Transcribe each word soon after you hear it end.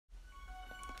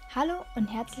Hallo und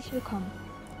herzlich willkommen.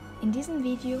 In diesem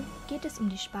Video geht es um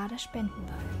die Sparda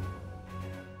SpendenWahl.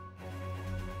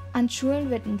 An Schulen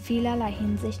wird in vielerlei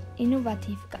Hinsicht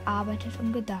innovativ gearbeitet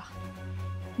und gedacht.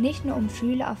 Nicht nur um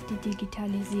Schüler auf die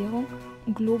Digitalisierung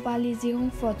und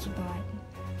Globalisierung vorzubereiten.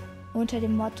 Unter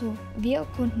dem Motto „Wir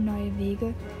erkunden neue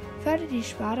Wege“ fördert die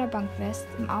Sparda Bank West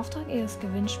im Auftrag ihres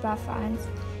Gewinnsparvereins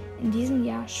in diesem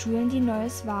Jahr Schulen, die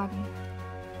Neues wagen.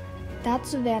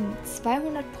 Dazu werden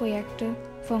 200 Projekte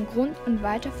von Grund- und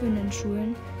weiterführenden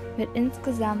Schulen mit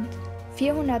insgesamt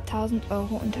 400.000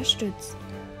 € unterstützt.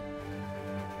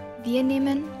 Wir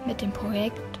nehmen mit dem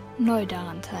Projekt NEU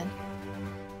daran teil.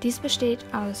 Dies besteht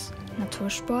aus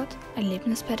Natursport,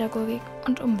 Erlebnispädagogik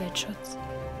und Umweltschutz.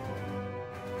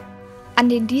 An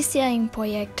den diesjährigen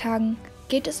Projekttagen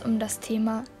geht es um das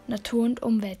Thema Natur und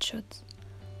Umweltschutz.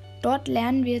 Dort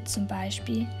lernen wir zum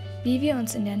Beispiel, wie wir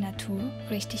uns in der Natur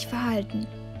richtig verhalten.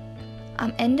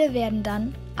 Am Ende werden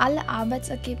dann alle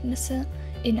Arbeitsergebnisse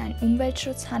in ein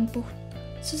Umweltschutz Handbuch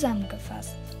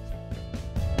zusammengefasst.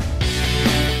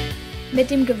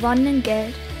 Mit dem gewonnenen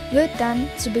Geld wird dann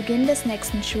zu Beginn des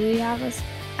nächsten Schuljahres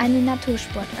eine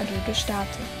Natursport AG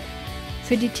gestartet.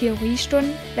 Für die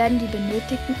Theoriestunden werden die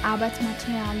benötigten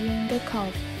Arbeitsmaterialien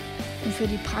gekauft und für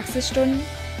die Praxisstunden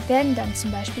werden dann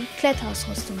zum Beispiel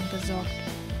Kletterausrüstungen besorgt.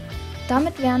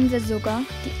 Damit wären wir sogar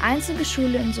die einzige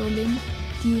Schule in Solingen,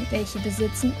 die welche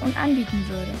besitzen und anbieten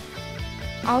würde.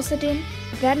 Außerdem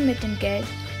werden mit dem Geld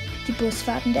die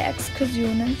Busfahrten der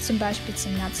Exkursionen zum Beispiel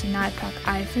zum Nationalpark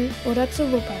Eifel oder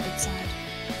zur Wupper bezahlt.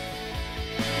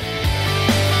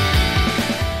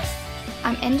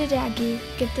 Am Ende der AG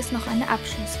gibt es noch eine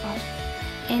Abschlussfahrt.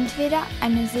 Entweder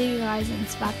eine Segelreise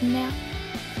ins Wattenmeer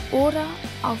oder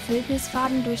auf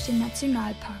Wildnisfahrten durch den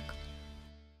Nationalpark.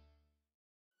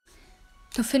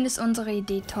 Du findest unsere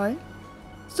Idee toll?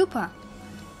 Super!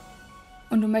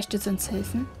 Und du möchtest uns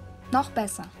helfen? Noch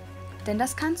besser, denn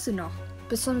das kannst du noch.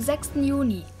 Bis zum 6.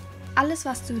 Juni. Alles,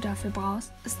 was du dafür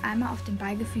brauchst, ist einmal auf den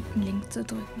beigefügten Link zu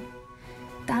drücken.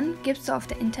 Dann gibst du auf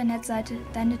der Internetseite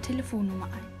deine Telefonnummer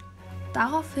ein.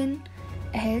 Daraufhin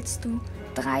erhältst du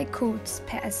 3 Codes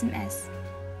per SMS.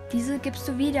 Diese gibst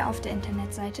du wieder auf der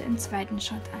Internetseite im zweiten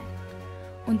Schritt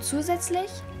ein. Und zusätzlich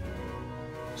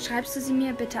schreibst du sie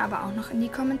mir bitte aber auch noch in die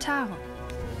Kommentare.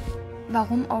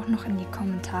 Warum auch noch in die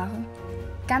Kommentare?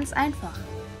 Ganz einfach.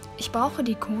 Ich brauche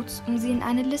die Codes, um sie in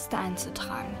eine Liste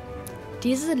einzutragen.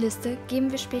 Diese Liste geben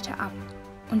wir später ab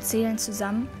und zählen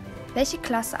zusammen, welche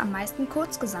Klasse am meisten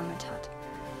Codes gesammelt hat.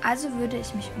 Also würde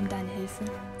ich mich um deine Hilfe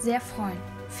sehr freuen.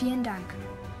 Vielen Dank.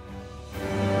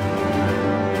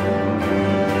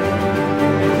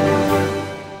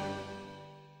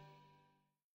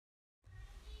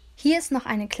 Hier ist noch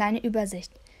eine kleine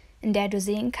Übersicht, in der du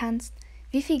sehen kannst,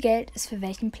 wie viel Geld es für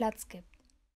welchen Platz gibt.